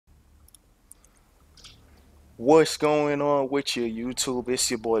What's going on with your YouTube?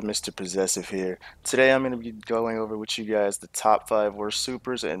 It's your boy Mr. Possessive here. Today I'm going to be going over with you guys the top 5 worst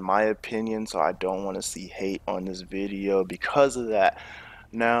supers in my opinion, so I don't want to see hate on this video because of that.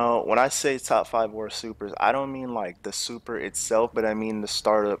 Now, when I say top 5 worst supers, I don't mean like the super itself, but I mean the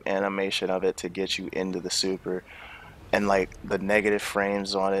startup animation of it to get you into the super and like the negative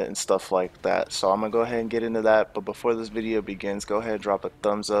frames on it and stuff like that. So I'm gonna go ahead and get into that. But before this video begins, go ahead and drop a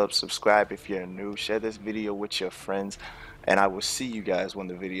thumbs up, subscribe if you're new, share this video with your friends, and I will see you guys when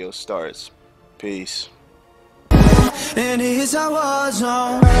the video starts. Peace. And here's our war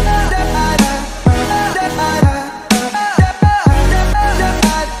zone.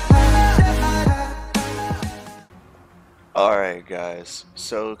 Alright guys,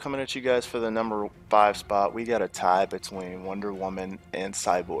 so coming at you guys for the number 5 spot, we got a tie between Wonder Woman and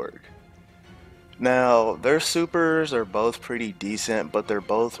Cyborg. Now, their supers are both pretty decent, but they're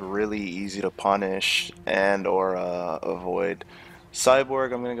both really easy to punish and or avoid.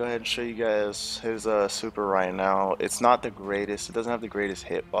 Cyborg, I'm going to go ahead and show you guys his super right now. It's not the greatest, it doesn't have the greatest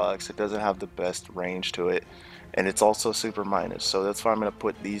hitbox, it doesn't have the best range to it, and it's also super minus. So that's why I'm going to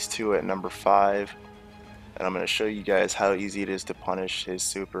put these two at number 5. And I'm going to show you guys how easy it is to punish his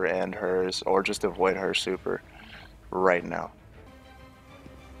super and hers, or just avoid her super right now.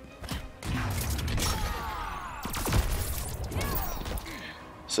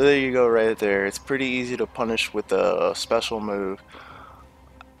 So there you go right there. It's pretty easy to punish with a special move.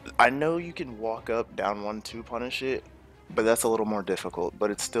 I know you can walk up down one to punish it, but that's a little more difficult, but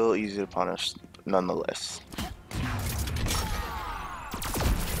it's still easy to punish nonetheless.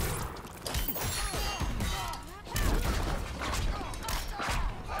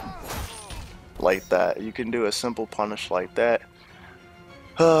 Like that. You can do a simple punish like that.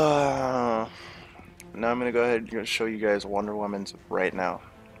 Now I'm gonna go ahead and show you guys Wonder Woman's right now.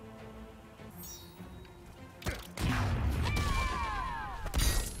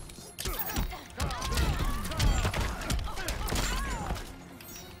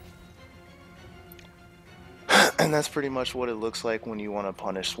 And that's pretty much what it looks like when you want to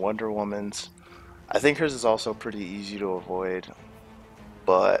punish Wonder Woman's. I think hers is also pretty easy to avoid,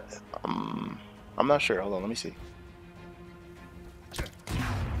 but I'm not sure. Hold on, let me see.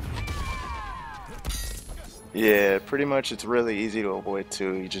 Yeah, pretty much it's really easy to avoid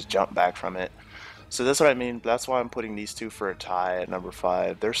too. You just jump back from it. So that's what I mean. That's why I'm putting these two for a tie at number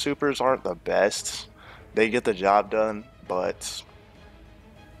 5. Their supers aren't the best. They get the job done, but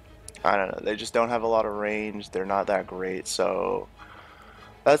I don't know. They just don't have a lot of range. They're not that great. So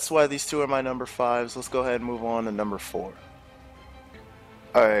that's why these two are my number 5s. Let's go ahead and move on to number 4.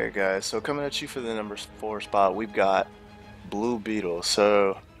 Alright guys, so coming at you for the number 4 spot, we've got Blue Beetle.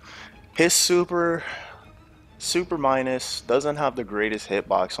 So his super minus doesn't have the greatest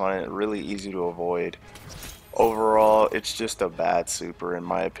hitbox on it, really easy to avoid. Overall, it's just a bad super in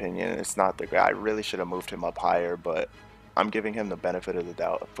my opinion. It's not the guy. I really should have moved him up higher, but I'm giving him the benefit of the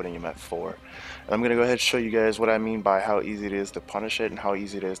doubt of putting him at 4. And I'm going to go ahead and show you guys what I mean by how easy it is to punish it and how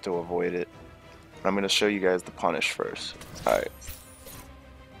easy it is to avoid it. I'm going to show you guys the punish first. Alright.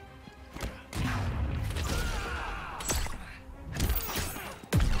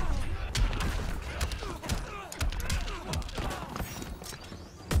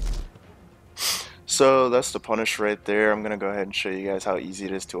 So that's the punish right there. I'm gonna go ahead and show you guys how easy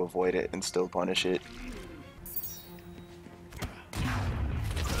it is to avoid it and still punish it.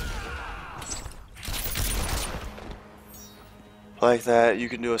 Like that. You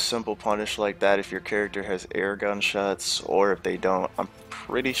can do a simple punish like that if your character has air gun shots, or if they don't, I'm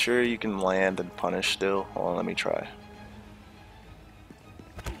pretty sure you can land and punish still. Hold on, let me try.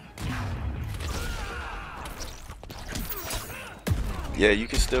 Yeah, you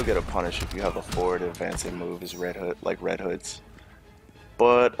can still get a punish if you have a forward advancing move as Red Hood, like Red Hood's.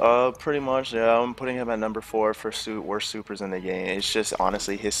 But pretty much, yeah, I'm putting him at number 4 for worst supers in the game. It's just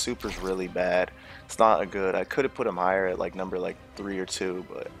honestly his super's really bad. It's not a good. I could have put him higher at like number 3 or 2,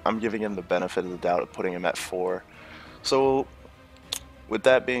 but I'm giving him the benefit of the doubt of putting him at 4. So with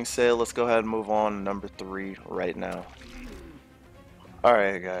that being said, let's go ahead and move on to number 3 right now.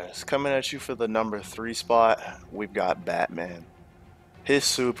 Alright guys, coming at you for the number 3 spot, we've got Batman. His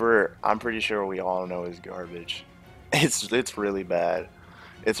super, I'm pretty sure we all know, is garbage. It's really bad.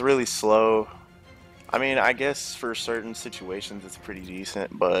 It's really slow. I mean, I guess for certain situations it's pretty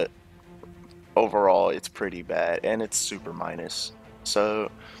decent, but overall it's pretty bad, and it's super minus. So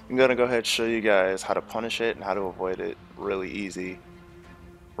I'm gonna go ahead and show you guys how to punish it and how to avoid it really easy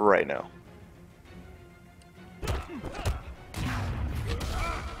right now.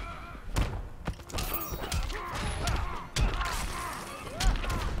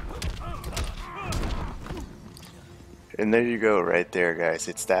 And there you go right there, guys.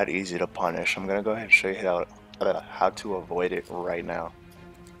 It's that easy to punish. I'm gonna go ahead and show you how to avoid it right now.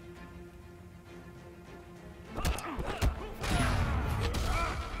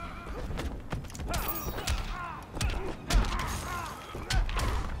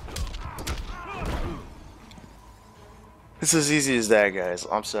 It's as easy as that, guys.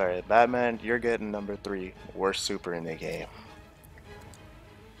 I'm sorry. Batman, you're getting number 3 worst super in the game.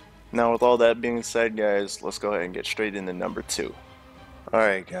 Now, with all that being said, guys, let's go ahead and get straight into number 2.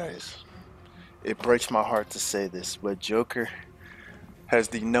 Alright, guys. It breaks my heart to say this, but Joker has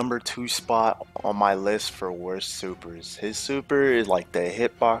the number 2 spot on my list for worst supers. His super is like the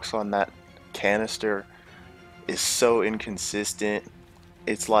hitbox on that canister is so inconsistent.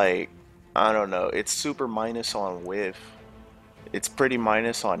 It's like, I don't know, it's super minus on whiff. It's pretty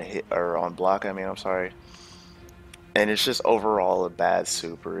minus on hit or on block, I mean, I'm sorry. And it's just overall a bad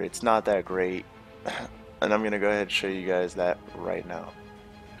super. It's not that great. And I'm gonna go ahead and show you guys that right now.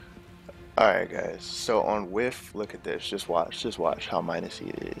 Alright guys, so on whiff, look at this, just watch how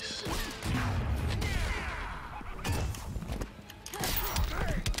minusy it is.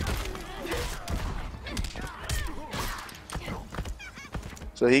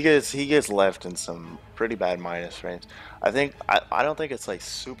 So he gets left in some pretty bad minus frames. I don't think it's like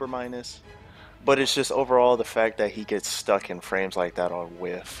super minus, but it's just overall the fact that he gets stuck in frames like that on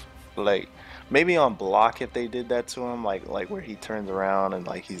whiff. Like maybe on block if they did that to him, like where he turns around and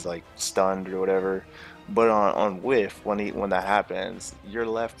like he's like stunned or whatever. But on whiff, when that happens, you're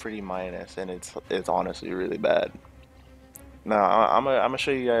left pretty minus, and it's honestly really bad. Now I'm gonna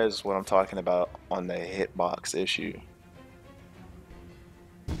show you guys what I'm talking about on the hitbox issue.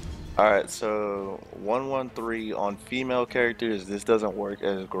 Alright, so 113 on female characters, this doesn't work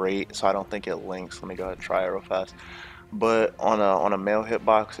as great, so I don't think it links. Let me go ahead and try it real fast. But on a male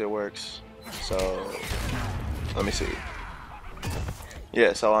hitbox it works. So let me see.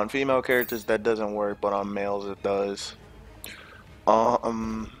 Yeah, so on female characters that doesn't work, but on males it does.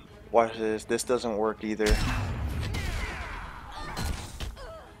 Watch this. This doesn't work either.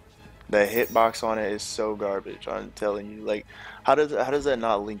 The hitbox on it is so garbage. I'm telling you. Like, how does that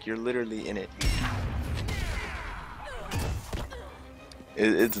not link? You're literally in it.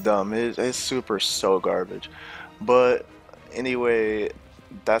 It's dumb. It's super so garbage. But anyway,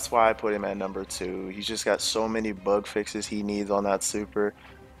 that's why I put him at number 2. He's just got so many bug fixes he needs on that super.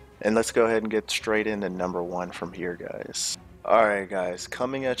 And let's go ahead and get straight into number 1 from here, guys. Alright guys,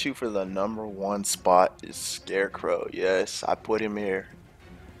 coming at you for the number 1 spot is Scarecrow. Yes, I put him here.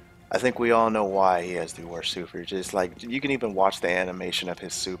 I think we all know why he has the worst super. Just like, you can even watch the animation of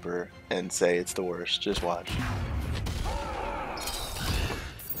his super and say it's the worst. Just watch.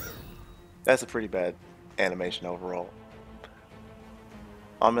 That's a pretty bad animation overall.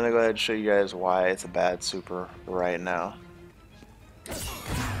 I'm gonna go ahead and show you guys why it's a bad super right now.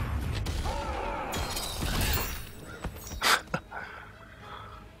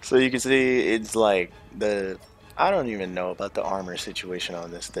 So you can see it's like I don't even know about the armor situation on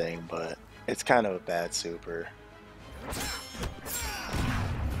this thing, but it's kind of a bad super.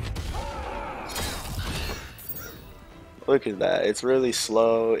 Look at that, it's really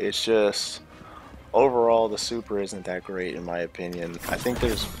slow. It's just overall the super isn't that great in my opinion. I think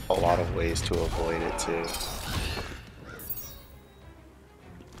there's a lot of ways to avoid it too.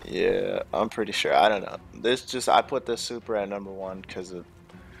 Yeah, I'm pretty sure. I don't know. I put this super at number 1 because of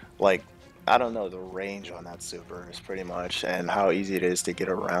like, I don't know, the range on that super is pretty much, and how easy it is to get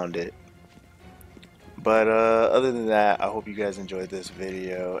around it. But other than that, I hope you guys enjoyed this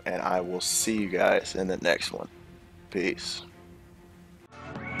video, and I will see you guys in the next one. Peace.